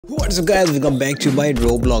What's up guys, welcome back to भाई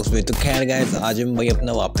Roblox में। तो खैर गाइस आज हम भाई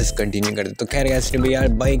अपना वापस कंटिन्यू करते। तो खैर गाइस भाई यार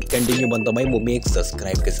भाई कंटिन्यू बनता भाई वो भी एक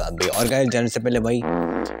सब्सक्राइब के साथ भाई। और गाइस जाने से पहले भाई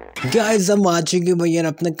गाइस हम आ चुके भाई यार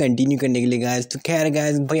अपना कंटिन्यू करने के लिए गाइस। तो खैर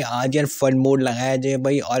गाइस भाई आज यार फन मोड लगाया जाए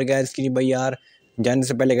भाई। और गाइस की भाई यार जाने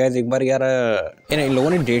से पहले गाइस एक बार यार इन लोगों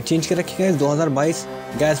ने डेट चेंज कर रखी है 2022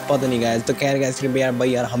 गाइस, पता नहीं गाइस। तो खैर गाइस भाई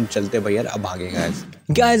यार हम चलते भाई यार अब आगे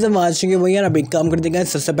गाइस हम आ चुके भाई यार। अब एक काम करते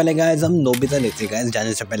गाइस, सबसे पहले गाइस हम नोबिता लेते गाइस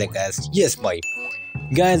जाने से पहले गाइस। यस भाई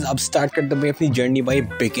गाइस अब स्टार्ट करते भाई अपनी जर्नी भाई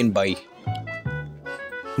बिगिन भाई।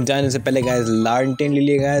 जाने से पहले गाइस लालटेन ले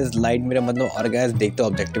लिए गाइस, लाइट मेरा मतलब। और गाइस देखते हो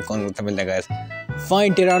ऑब्जेक्टिव कौन सा मिलता है guys.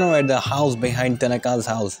 Find टिरानो at the house behind तनाका's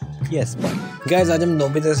house. Yes भाई गाइस आज हम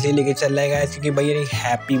नोबिता से लेके चल रहे हैं गाइस, क्योंकि भाई ये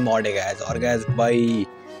हैप्पी मॉड है गाइस। और गाइस भाई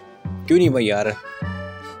क्यों नहीं भाई यार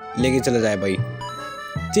लेके चला जाए भाई,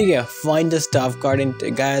 ठीक है। Find the staff card in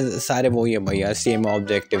guys, सारे वही है भाई यार, सेम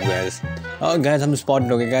ऑब्जेक्टिव गाइस। और गाइस हम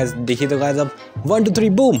स्पॉट हो गए गाइस, देखिए तो गाइस अब 1 2 3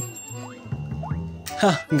 बूम।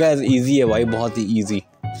 हाँ गाइस इजी है भाई, बहुत ही इजी।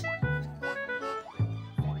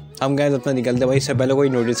 हम गाइस अपना निकलते भाई, इससे पहले कोई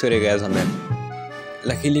नोटिस करे गाइस हमें।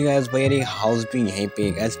 लकीली गाइस भाई यार एक हाउस भी यहीं पे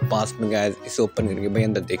है गाइस पास में गाइस। इसे ओपन करके भाई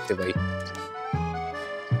अंदर देखते भाई।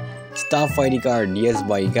 स्टाफ आईडी कार्ड, यस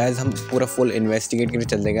भाई गाइस हम पूरा फुल इन्वेस्टिगेट करके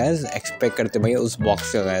चलते गाइस। एक्सपेक्ट करते भाई उस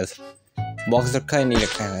बॉक्स का गाइस, बॉक्स रखा है नहीं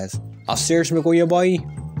रखा है गाइस। अपस्टेयर्स में कोई है भाई?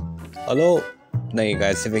 हेलो नहीं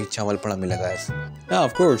गाइस सिर्फ एक चावल पड़ा मिला गाइस। हाँ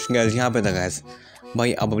ऑफ कोर्स गाइस यहाँ पे था गाइस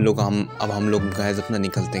भाई। अब हम लोग गाइस अपना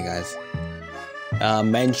निकलते गाइस।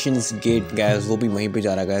 मेंशंस गेट गाइस वो भी वहीं पे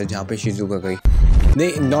जा रहा गाइस जहाँ पे शिजुका गई।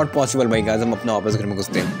 नहीं नॉट पॉसिबल भाई गाइस, हम अपना वापस घर में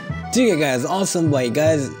घुसते हैं, ठीक है गाइस। ऑसम भाई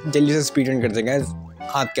गाइस जल्दी से स्पीड रन करते गाइस।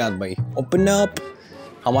 हाथ के हाथ भाई ओपन अप।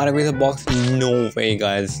 हमारा कोई सा box? No way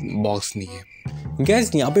guys box नहीं है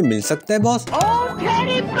गाइस। यहाँ पे मिल सकता है बॉस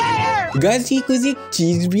गाइस। ये कोई सी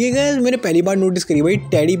चीज भी है गाइस, मैंने पहली बार नोटिस करी भाई।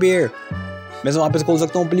 टेडी बेयर मैं वापस खोल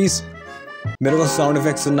सकता हूँ प्लीज? मेरे को साउंड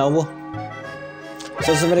इफेक्ट सुनना वो।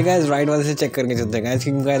 सबसे पहले गाइस राइट वाले से चेक करके चलते हैं गाइस,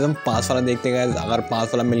 क्योंकि गाइस हम पास वाला देखते हैं गाइस। अगर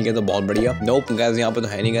पास वाला मिल गया तो बहुत बढ़िया। नोप गाइस यहाँ पे तो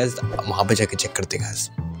है नहीं गाइस, वहाँ पे जाके चेक करते हैं guys.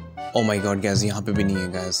 Oh my God guys यहाँ पे भी नहीं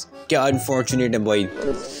है गाइस, क्या अनफॉर्चुनेट है भाई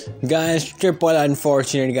guys. Triple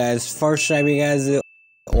unfortunate guys. First try भी guys,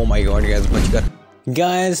 oh my God guys बचकर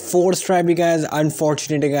गाइस। फोर्थ ट्राई भी गाइस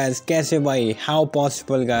अनफॉर्चुनेट है गाइस। कैसे भाई, हाउ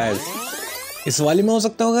पॉसिबल गाइस? इस वाले में हो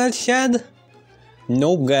सकता होगा शायद।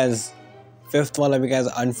 नोप गाइस फिफ्थ वाला भी गाइस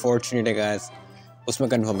अनफॉर्चुनेट है गाइस, उसमें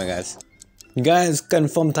कंफर्म है गाइस। गाइस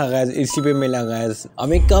कंफर्म था गाइस, इसी पे मिला गाइस।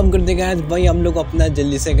 अब एक काम करते गाइस भाई, हम लोग अपना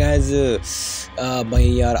जल्दी से गाइस भाई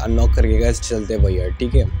यार अनलॉक करके गाइस चलते भाई यार,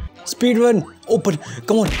 ठीक है। Speed run open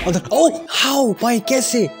come on अंदर। ओ हाउ भाई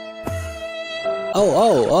कैसे? ओ ओ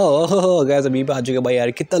ओ गाइस अभी पे आ चुके भाई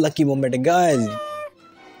यार, कितना लकी मोमेंट है गाइस।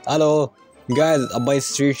 हेलो गाइस अब भाई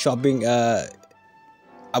स्ट्रीट शॉपिंग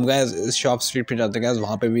अब गाइस शॉप स्ट्रीट पे जाते गाइस,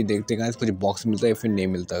 वहाँ पे भी देखते गाइस कुछ बॉक्स मिलता है फिर नहीं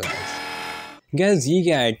मिलता गाइस। गैस ये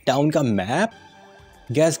क्या है, टाउन का मैप?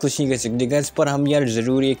 गैस कुछ नहीं कर सकते गैस, पर हम यार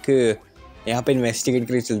ज़रूर एक यहाँ पे इन्वेस्टिगेट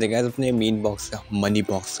करके चलते गैस अपने मेन बॉक्स का, मनी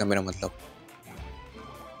बॉक्स का मेरा मतलब।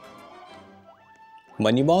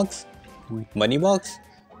 मनी बॉक्स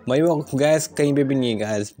गैस कहीं पे भी नहीं है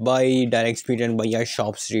गैस भाई। डायरेक्ट स्पीड रन भाई यार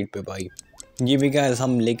शॉप स्ट्रीट पे भाई। ये भी गैस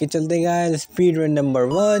हम लेके चलते gas. Speed run number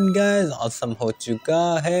 1 gas awesome हो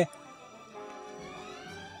चुका है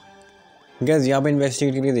गैस। यहाँ पे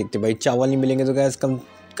इन्वेस्टिगेट करके देखते भाई, चावल नहीं मिलेंगे तो गैस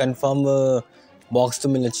कंफर्म बॉक्स तो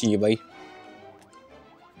मिलना चाहिए भाई।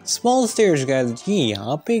 स्मॉल स्टेयर्स गैस, ये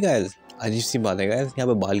यहाँ पे गैस अजीब सी बात है गैस, यहाँ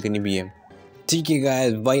पे बालकनी भी है, ठीक है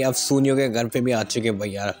गैस भाई। अब सोनियो के घर पे भी आ चुके भाई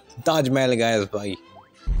यार, ताजमहल गैस भाई।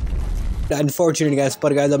 अनफॉर्चुनेट गैस,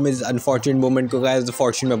 पर गैस हम इस अनफॉर्चुनेट मोमेंट को गैस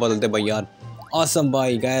फॉर्चून में बदलते भाई यार। ऑसम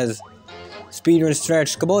भाई गैस स्पीड और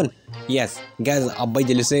stretch come on. Yes gas अब भाई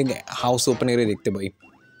जल्दी से हाउस ओपन करके देखते भाई।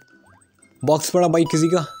 बॉक्स पड़ा भाई किसी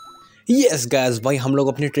का? यस गैस भाई हम लोग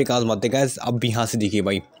अपनी ट्रिक आजमाते गैस। अब भी यहाँ से दिखिए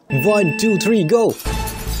भाई 1 2 3 गो।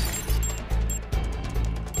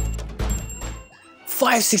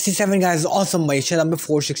 567 गैस ऑसम भाई। शायद हमें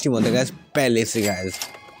 461 था गैस पहले से गैस,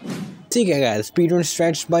 ठीक है गैस। स्पीड एंड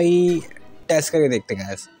स्ट्रेच भाई टेस्ट करके देखते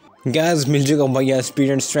गैस। गैस मिल चुका भाई यार, स्पीड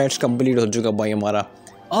एंड स्ट्रेच कंप्लीट हो चुका भाई हमारा।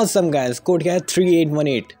 ऑसम गैस कोड क्या है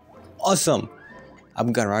 3818 ऑसम।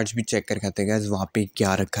 अब गराज भी चेक करके आते गैस, वहाँ पे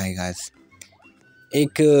क्या रखा है गैस।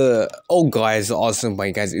 एक ओ गाइस ऑसम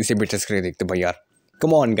भाई गैस, इसे भी टेस्ट करके देखते भाई यार।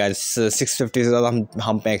 कम ऑन गैस 650 से ज़्यादा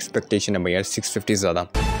हम पे एक्सपेक्टेशन है भाई यार, 650 से ज़्यादा।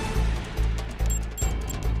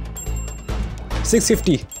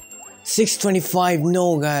 650 625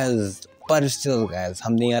 नो गैस, पर स्टिल गैस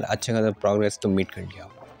हमने यार अच्छा खासा प्रोग्रेस तो मीट कर लिया,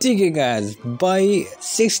 ठीक है गैस। बाई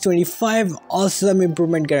 625 ऑसम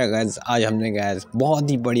इम्प्रूवमेंट करा गैस आज हमने गैस,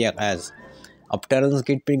 बहुत ही बढ़िया गैस। अब टैलेंट्स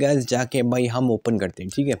गेट पे गैस जाके भाई हम ओपन करते हैं,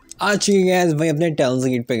 ठीक है। आ चुके गैस भाई अपने टैलेंट्स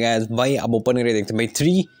गेट पे गैस भाई, अब ओपन करके देखते हैं भाई।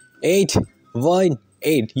 3 8 1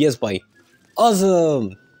 8 यस भाई, awesome.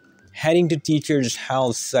 Heading to teacher's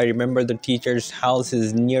house. I remember the teacher's house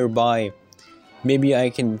is nearby. Maybe I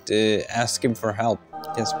can ask him for help.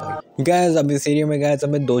 Yes भाई। गैस अब इस एरिया में गैस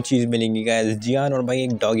हमें 2 चीज़ मिलेंगी गैस, जियान और भाई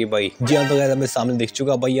एक डॉगी भाई। जियान तो गैस हमें सामने दिख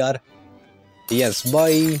चुका भाई यार। यस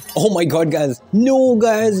भाई। Oh my God gas, no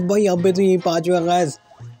gas भाई यहाँ पे तो यहीं पा चुका गैस।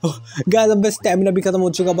 गैस अब स्टेमिना भी खत्म हो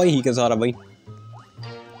चुका भाई, ही के सारा भाई।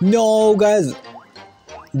 No gas,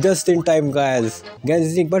 just in time gas. Gas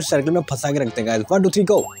इसे एक बार सर्कल में फंसा के रखते हैं gas. 1 2 3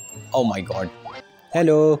 go. Oh my God,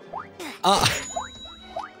 hello.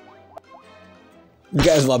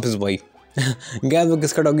 Gas वापस भाई। गैस वो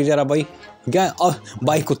किसका डॉगी जा रहा भाई? गैस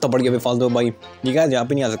भाई कुत्ता पड़ गया फालतू भाई। ये गैस यहाँ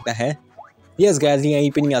पे नहीं आ सकता है। यस गैस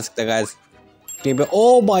यहीं पे नहीं आ सकता गैस कहीं पे।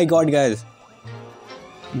 Oh my God gas,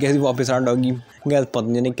 gas वापस आ डॉगी। गैस पता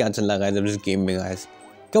नहीं क्या चल रहा है इस गेम में गैस।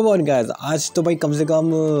 कम ऑन गैस, आज तो भाई कम से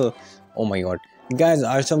कम ओह माय गॉड गैस,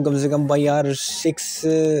 आज तो हम कम से कम भाई यार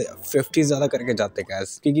 650 ज़्यादा करके जाते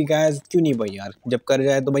गैस, क्योंकि गैस क्यों नहीं भाई यार, जब कर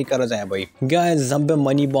जाए तो भाई करा जाए भाई। गैस हम पे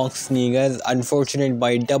मनी बॉक्स नहीं गैस, अनफॉर्चुनेट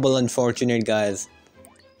भाई, डबल अनफॉर्चुनेट गैस।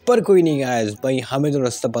 पर कोई नहीं गैस भाई, हमें तो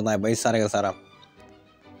रास्ता पता है भाई सारे का सारा।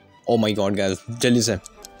 ओह माय गॉड गैस, जल्दी से।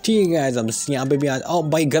 ठीक है गैस, अब यहाँ पे भी आ। ओ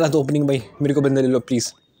भाई गलत ओपनिंग भाई, मेरे को बंदा ले लो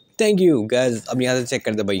प्लीज़, थैंक यू गैस। अब यहाँ से चेक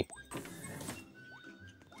कर दे भाई,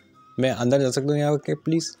 मैं अंदर जा सकता हूँ यहाँ के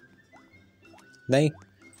प्लीज़? नहीं।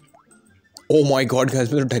 ओह माय गॉड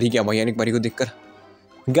गैस, मैं तो डर ही गया भाई यार एक बारी को देखकर।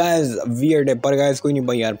 गैस वियर्ड है पर गैस कोई नहीं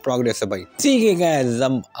भाई यार, प्रोग्रेस है भाई। ठीक है गैस,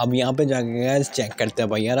 अब यहाँ पे जाके गैस चेक करते हैं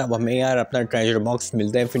भाई यार, अब हमें यार अपना ट्रेजर बॉक्स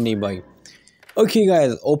मिलता है फिर नहीं भाई। ओके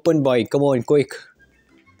गैस, ओपन भाई, कम ऑन क्विक।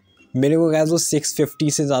 मेरे को गैस वो 650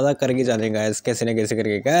 से ज़्यादा करके जाने गैस, कैसे ना कैसे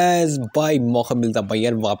करके गैस भाई मौका मिलता भाई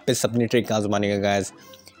यार वापस अपनी ट्रिक आजमाने का gas.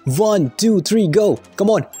 1 2 3 go, come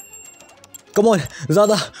on come on,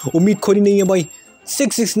 ज़्यादा उम्मीद खोनी नहीं है भाई।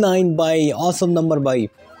 669 भाई, ऑसम नंबर भाई।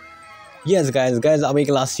 यस गैस गैस, अब एक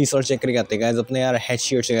लास्ट चीज़ और चेक करके आते हैं गैस अपने यार हेड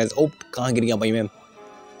शीट से गैस। ओप कहाँ गिर गया भाई मैं?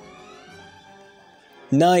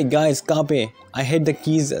 नहीं गैस, कहाँ पे? I had the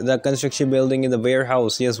keys, the construction building in the ware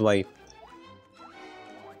house. Yes भाई।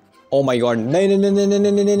 ओह माय गॉड, नहीं नहीं नहीं नहीं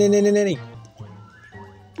नहीं नहीं नहीं नहीं नहीं नहीं,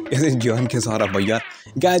 ऐसे जान के सारा भाई यार।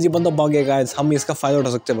 गैस ये बंदा भाग गया गैस, हम इसका फायदा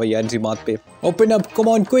उठा सकते हैं भाई यार इसी बात पे। Open up, come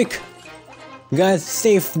on quick gas,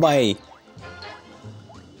 safe भाई।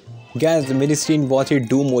 गैस मेरी स्क्रीन बहुत ही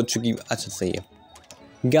डूम हो चुकी। अच्छा सही है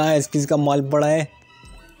गैस, किसी का माल पड़ा है?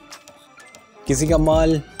 किसी का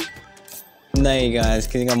माल नहीं गैस,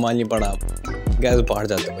 किसी का माल नहीं पड़ा। गैस बाहर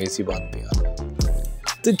जाते हैं भाई इसी बात पे यार।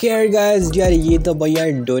 तो खैर गाइस यार ये तो भैया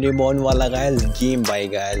डोरेमोन वाला गाइस गेम भाई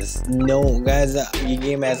गाइस। नो गाइस ये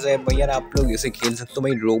गेम ऐसा है भाई यार, आप लोग इसे खेल सकते हो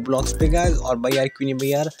भाई रोब्लॉक्स पे गाइस। और भाई यार क्यों नहीं भाई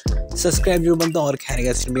यार सब्सक्राइब जरूर बनता। और खैर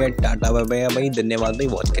गाइस भैया टाटा बाय बाय भाई, धन्यवाद भाई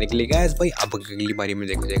वॉच करने के लिए गाइस। भाई अब अगली बारी में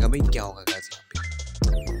देखा जाएगा भाई क्या होगा गाइस।